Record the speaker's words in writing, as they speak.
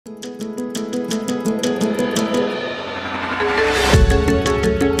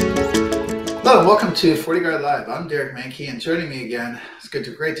Hello and welcome to FortiGuard Live. I'm Derek Manky, and joining me again, it's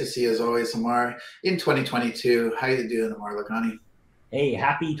great to see you as always, Aamir, in 2022. How you doing, Aamir Lakhani? Hey,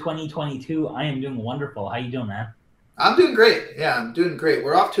 happy 2022. I am doing wonderful. How you doing, man? I'm doing great. Yeah, I'm doing great.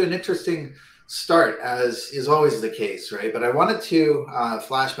 We're off to an interesting start, as is always the case, right? But I wanted to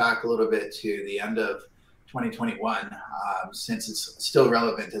flash back a little bit to the end of 2021, since it's still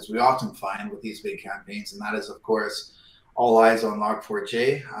relevant, as we often find with these big campaigns, and that is, of course, all eyes on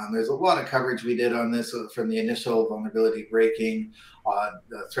Log4j. There's a lot of coverage we did on this from the initial vulnerability breaking,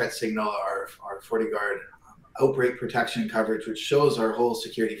 the threat signal, our FortiGuard outbreak protection coverage, which shows our whole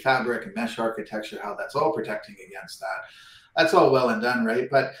security fabric and mesh architecture, how that's all protecting against that. That's all well and done, right?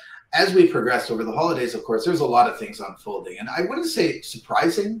 But as we progressed over the holidays, of course, there's a lot of things unfolding. And I wouldn't say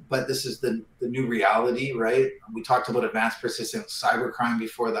surprising, but this is the new reality, right? We talked about advanced persistent cybercrime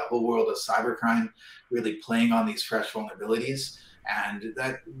before, that whole world of cybercrime really playing on these fresh vulnerabilities. And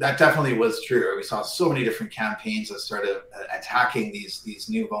that definitely was true. We saw so many different campaigns that started attacking these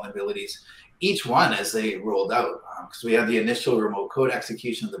new vulnerabilities, each one as they rolled out. Because we had the initial remote code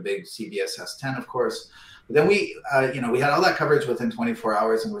execution of the big CVSS 10, of course. But then we had all that coverage within 24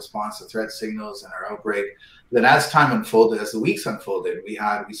 hours in response to threat signals and our outbreak. Then as time unfolded, as the weeks unfolded,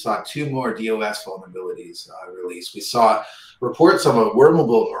 we saw two more DOS vulnerabilities released. We saw reports of a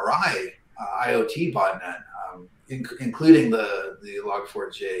wormable Mirai IoT botnet, including the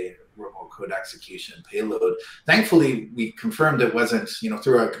Log4j remote code execution payload. Thankfully, we confirmed it wasn't,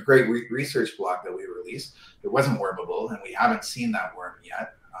 through a great research blog that we released, it wasn't wormable, and we haven't seen that worm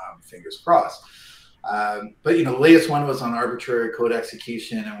yet. Fingers crossed. But the latest one was on arbitrary code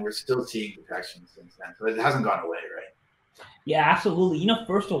execution, and we're still seeing detection since then. So it hasn't gone away, right? Yeah, absolutely.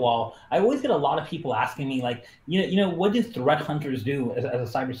 First of all, I always get a lot of people asking me, like, what do threat hunters do as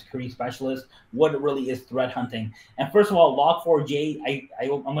a cybersecurity specialist? What really is threat hunting? And first of all, Log4j,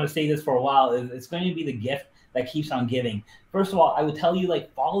 I'm going to say this for a while, it's going to be the gift that keeps on giving. First of all, I would tell you,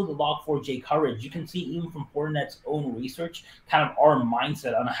 follow the Log4j coverage. You can see even from Fortinet's own research, kind of our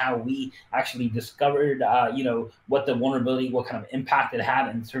mindset on how we actually discovered, what the vulnerability, what kind of impact it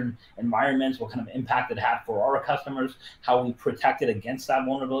had in certain environments, what kind of impact it had for our customers, how we protected against that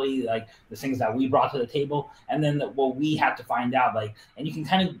vulnerability, like the things that we brought to the table, and then what we had to find out, and you can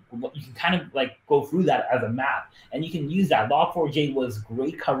kind of go through that as a map, and you can use that. Log4j was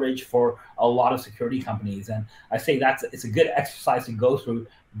great coverage for a lot of security companies, and I say it's a good exercise to go through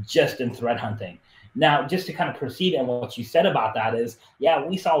just in threat hunting. Now, just to kind of proceed on what you said about that is, yeah,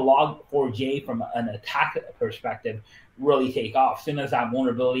 we saw Log4j from an attack perspective really take off. As soon as that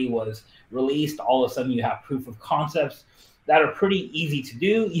vulnerability was released, all of a sudden you have proof of concepts that are pretty easy to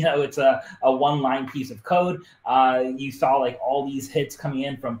do. It's a one-line piece of code. You saw all these hits coming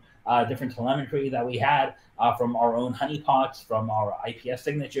in from different telemetry that we had from our own honeypots, from our IPS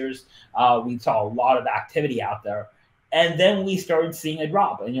signatures. We saw a lot of activity out there. And then we started seeing a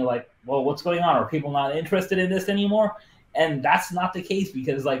drop. And you're like, well, what's going on? Are people not interested in this anymore? And that's not the case,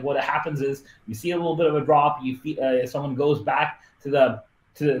 because what happens is you see a little bit of a drop. You feel, someone goes back to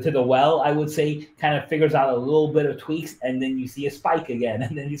the well, I would say, kind of figures out a little bit of tweaks, and then you see a spike again,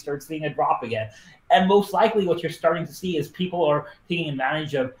 and then you start seeing a drop again. And most likely what you're starting to see is people are taking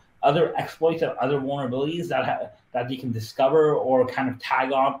advantage of other exploits of other vulnerabilities that you can discover or kind of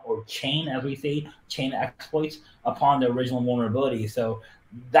tag on or chain, as we say, chain exploits upon the original vulnerability. So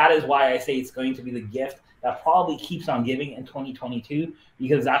that is why I say it's going to be the gift that probably keeps on giving in 2022,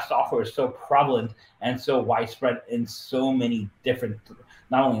 because that software is so prevalent and so widespread in so many different,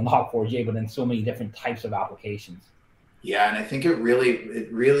 not only in Log4j, but in so many different types of applications. Yeah, and I think it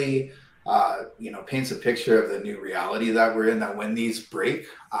really paints a picture of the new reality that we're in, that when these break,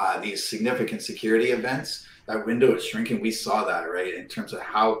 these significant security events, that window is shrinking. We saw that, right, in terms of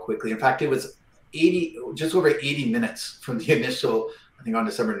how quickly. In fact, it was just over 80 minutes from the initial, I think on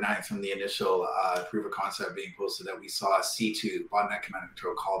December 9th, from the initial proof of concept being posted, that we saw C2 botnet command and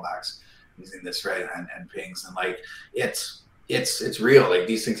control callbacks using this, right, and pings, and it's real.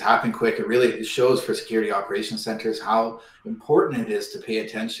 These things happen quick. It really shows for security operations centers how important it is to pay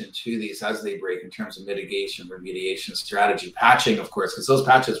attention to these as they break, in terms of mitigation, remediation, strategy, patching, of course, because those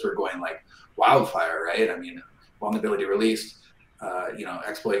patches were going like wildfire, right? I mean, vulnerability released,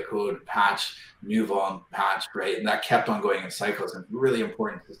 exploit code patch, new vuln patch, right? And that kept on going in cycles, and really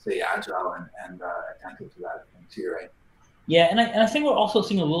important to stay agile and attentive to that thing too, right? Yeah, and I think we're also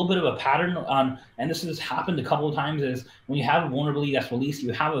seeing a little bit of a pattern on, and this has happened a couple of times, is when you have a vulnerability that's released,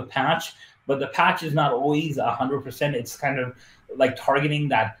 you have a patch, but the patch is not always 100%. It's kind of like targeting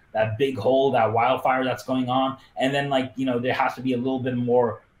that big hole, that wildfire that's going on, and then there has to be a little bit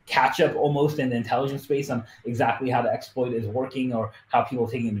more catch up almost in the intelligence space on exactly how the exploit is working or how people are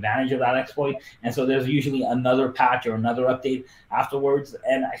taking advantage of that exploit. And so there's usually another patch or another update afterwards.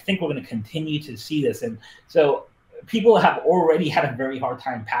 And I think we're going to continue to see this. And so people have already had a very hard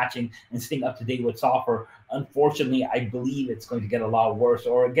time patching and staying up to date with software. Unfortunately, I believe it's going to get a lot worse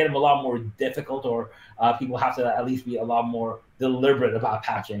or get a lot more difficult, or people have to at least be a lot more deliberate about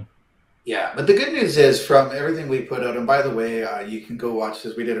patching. Yeah, but the good news is from everything we put out, and by the way, you can go watch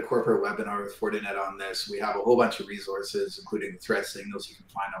this. We did a corporate webinar with Fortinet on this. We have a whole bunch of resources, including threat signals you can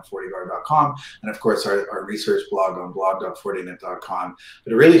find on FortiGuard.com, and of course our research blog on blog.fortinet.com.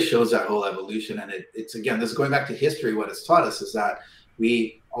 But it really shows that whole evolution, and it's again, this is going back to history. What it's taught us is that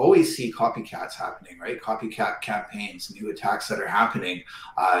we always see copycats happening, right? Copycat campaigns, new attacks that are happening,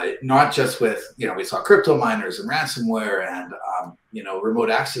 not just with, we saw crypto miners and ransomware and,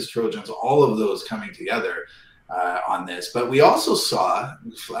 remote access Trojans, all of those coming together on this. But we also saw,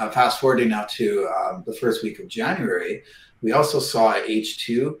 fast forwarding now to the first week of January, we also saw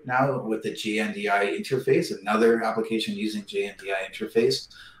H2 now with the JNDI interface, another application using JNDI interface,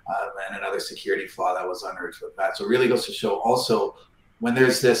 and another security flaw that was unearthed with that. So it really goes to show also, when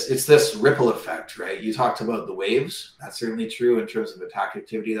there's it's this ripple effect, right? You talked about the waves. That's certainly true in terms of attack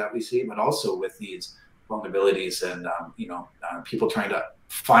activity that we see, but also with these vulnerabilities and, people trying to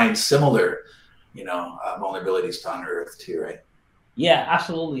find similar, vulnerabilities to unearth too, right? Yeah,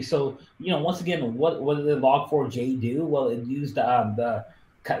 absolutely. So, once again, what did Log4j do? Well, it used the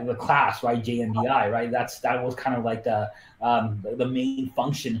class, right? JNDI, right? That was kind of like the main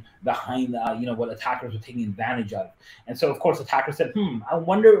function behind what attackers were taking advantage of. And so of course attackers said, I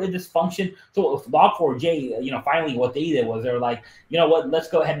wonder if this function. So if Log4j, finally what they did was they're like, let's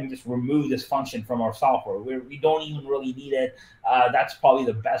go ahead and just remove this function from our software. We don't even really need it. That's probably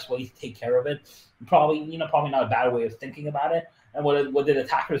the best way to take care of it. Probably not a bad way of thinking about it. And what did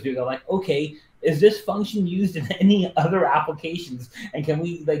attackers do? They're like, okay, is this function used in any other applications? And can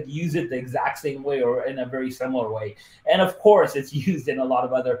we use it the exact same way or in a very similar way? And of course, it's used in a lot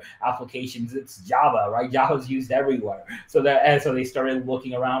of other applications. It's Java, right? Java is used everywhere. So they started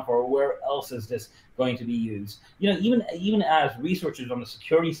looking around for where else is this going to be used. Even as researchers on the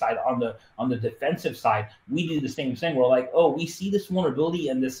security side, on the defensive side, we do the same thing. We're like, oh, we see this vulnerability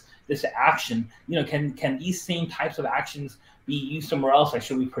and this action. Can these same types of actions be used somewhere else, or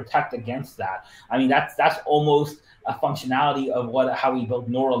should we protect against that? I mean, that's almost a functionality of how we build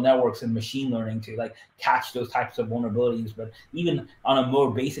neural networks and machine learning to catch those types of vulnerabilities. But even on a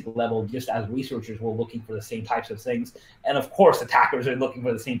more basic level, just as researchers, we're looking for the same types of things, and of course, attackers are looking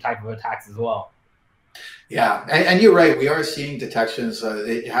for the same type of attacks as well. Yeah, and you're right. We are seeing detections.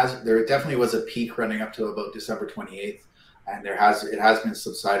 There definitely was a peak running up to about December 28th. And it has been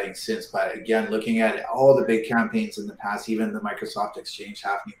subsiding since. But again, looking at all the big campaigns in the past, even the Microsoft Exchange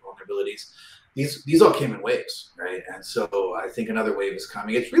happening vulnerabilities, these all came in waves, right? And so I think another wave is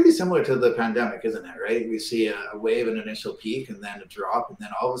coming. It's really similar to the pandemic, isn't it? Right? We see a wave, an initial peak, and then a drop, and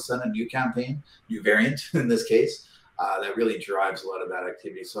then all of a sudden a new campaign, new variant in this case, that really drives a lot of that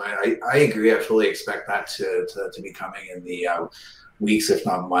activity. So I agree. I fully expect that to be coming in the weeks, if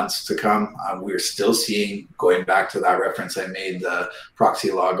not months to come. We're still seeing, going back to that reference I made, the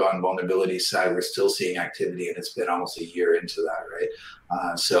proxy logon vulnerability side, we're still seeing activity, and it's been almost a year into that, right?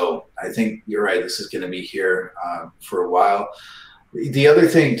 So I think you're right. This is going to be here for a while. The other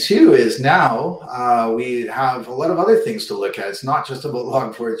thing too is now we have a lot of other things to look at. It's not just about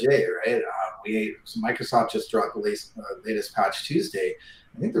Log4j, right? Microsoft just dropped the latest patch Tuesday.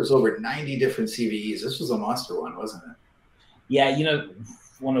 I think there's over 90 different CVEs. This was a monster one, wasn't it? Yeah,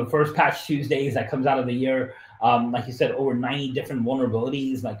 one of the first patch Tuesdays that comes out of the year, like you said, over 90 different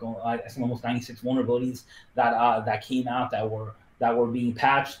vulnerabilities, I think almost 96 vulnerabilities that came out that were being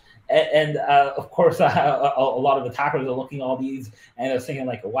patched. And of course, a lot of attackers are looking at all these and they're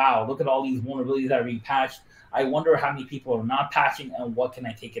thinking wow, look at all these vulnerabilities that are being patched. I wonder how many people are not patching and what can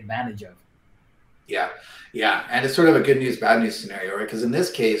I take advantage of? Yeah, and it's sort of a good news, bad news scenario, right? Because in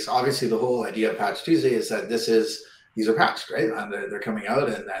this case, obviously the whole idea of Patch Tuesday is that these are patched, right? And they're coming out,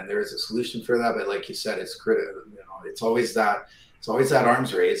 and there is a solution for that. But like you said, it's critical. It's always that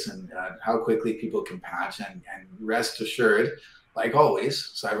arms race, and how quickly people can patch. And rest assured, like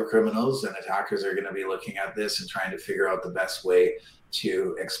always, cyber criminals and attackers are going to be looking at this and trying to figure out the best way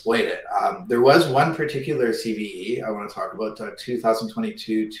to exploit it. There was one particular CVE I want to talk about,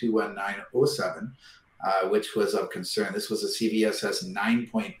 2022-21907, which was of concern. This was a CVSS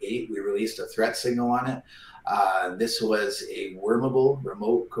 9.8. We released a threat signal on it. This was a wormable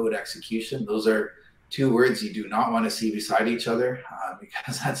remote code execution. Those are two words you do not want to see beside each other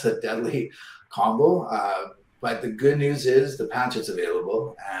because that's a deadly combo. But the good news is the patch is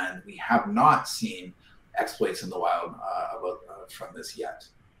available, and we have not seen exploits in the wild from this yet.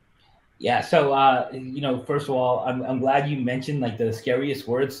 Yeah, so first of all, I'm glad you mentioned like the scariest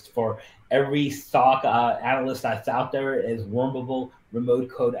words for every stock analyst that's out there is wormable remote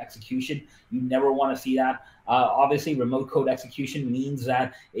code execution. You never want to see that. Obviously, remote code execution means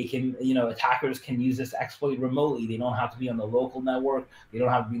that it can, attackers can use this exploit remotely. They don't have to be on the local network. They don't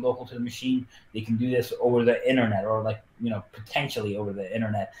have to be local to the machine. They can do this over the internet, or potentially over the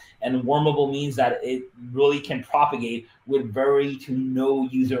internet. And wormable means that it really can propagate with very to no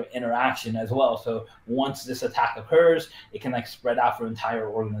user interaction as well. So once this attack occurs, it can spread out for entire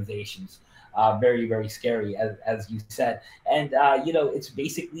organizations. Very, very scary, as you said. And, it's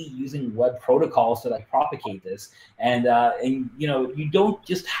basically using web protocols to propagate this. And you don't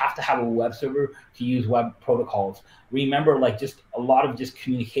just have to have a web server to use web protocols. Remember, just a lot of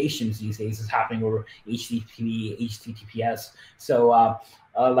communications these days is happening over HTTP, HTTPS. So,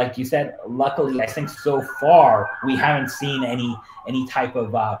 like you said, luckily, I think so far we haven't seen any type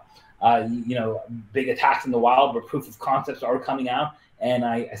of big attacks in the wild, but proof of concepts are coming out. And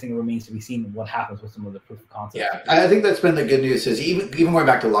I think it remains to be seen what happens with some of the proof of concepts. Yeah, I think that's been the good news. Is even going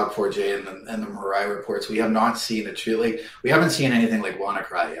back to Log4j and the Mirai reports, we have not seen a truly. We haven't seen anything like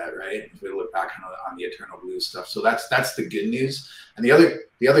WannaCry yet, right? If we look back on the Eternal Blue stuff, so that's the good news. And the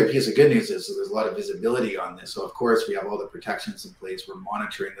other piece of good news is there's a lot of visibility on this. So of course we have all the protections in place. We're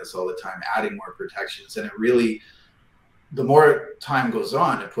monitoring this all the time, adding more protections, and it really. The more time goes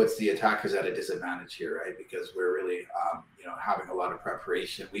on, it puts the attackers at a disadvantage here, right? Because we're really, having a lot of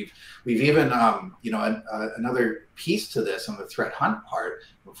preparation. We've even, another piece to this on the threat hunt part.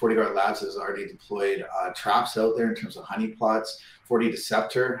 FortiGuardLIVE has already deployed traps out there in terms of honeypots.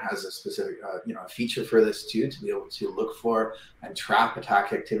 FortiDeceptor has a specific, feature for this too, to be able to look for and trap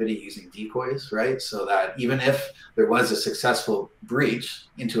attack activity using decoys, right? So that even if there was a successful breach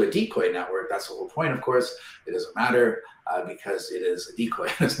into a decoy network, that's the whole point, of course, it doesn't matter because it is a decoy.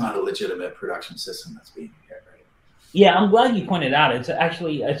 It's not a legitimate production system that's being hit, right? Yeah, I'm glad you pointed out.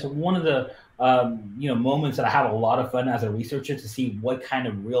 It's one of the moments that I have a lot of fun as a researcher to see what kind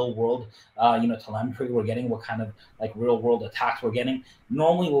of real world, telemetry we're getting, what kind of real world attacks we're getting.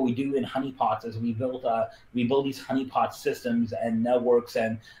 Normally what we do in honeypots is we build these honeypot systems and networks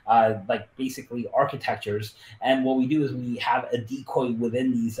and basically architectures. And what we do is we have a decoy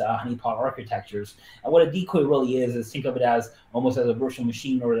within these honeypot architectures. And what a decoy really is think of it as almost as a virtual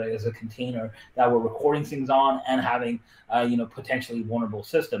machine or as a container that we're recording things on and having potentially vulnerable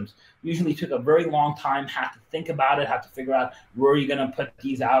systems. Usually took a very long time, have to think about it, have to figure out where you're going to put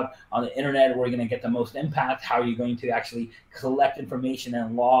these out on the internet, where you're going to get the most impact, how you're going to actually collect information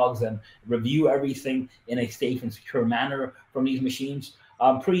and logs and review everything in a safe and secure manner from these machines.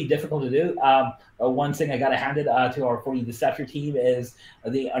 Pretty difficult to do. One thing I got to hand it to our FortiDeceptor team is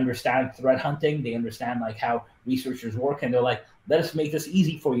they understand threat hunting. They understand how researchers work, and they're like, let us make this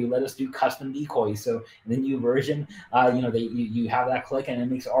easy for you. Let us do custom decoys. So in the new version, you have that click, and it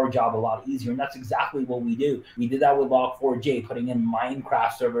makes our job a lot easier. And that's exactly what we do. We did that with Log4j, putting in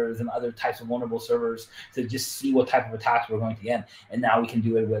Minecraft servers and other types of vulnerable servers to just see what type of attacks we're going to get. And now we can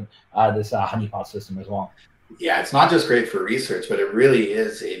do it with this honeypot system as well. Yeah, it's not just great for research, but it really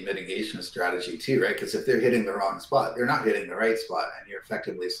is a mitigation strategy too, right? Because if they're hitting the wrong spot, they're not hitting the right spot, and you're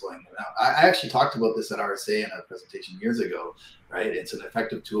effectively slowing them down. I actually talked about this at RSA in a presentation years ago, right? It's an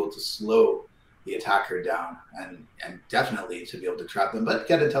effective tool to slow the attacker down and definitely to be able to trap them, but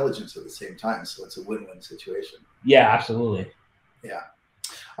get intelligence at the same time. So it's a win-win situation. Yeah, absolutely. Yeah.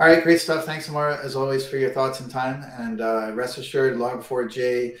 All right, great stuff. Thanks, Aamir, as always, for your thoughts and time. And rest assured,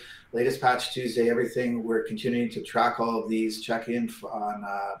 Log4j, latest patch Tuesday, everything. We're continuing to track all of these. Check in on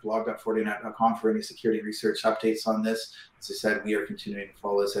blog.fortinet.com for any security research updates on this. As I said, we are continuing to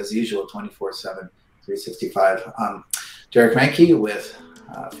follow this as usual, 24/7, 365. Derek Manky with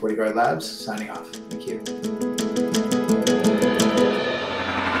FortiGuardLIVE signing off. Thank you.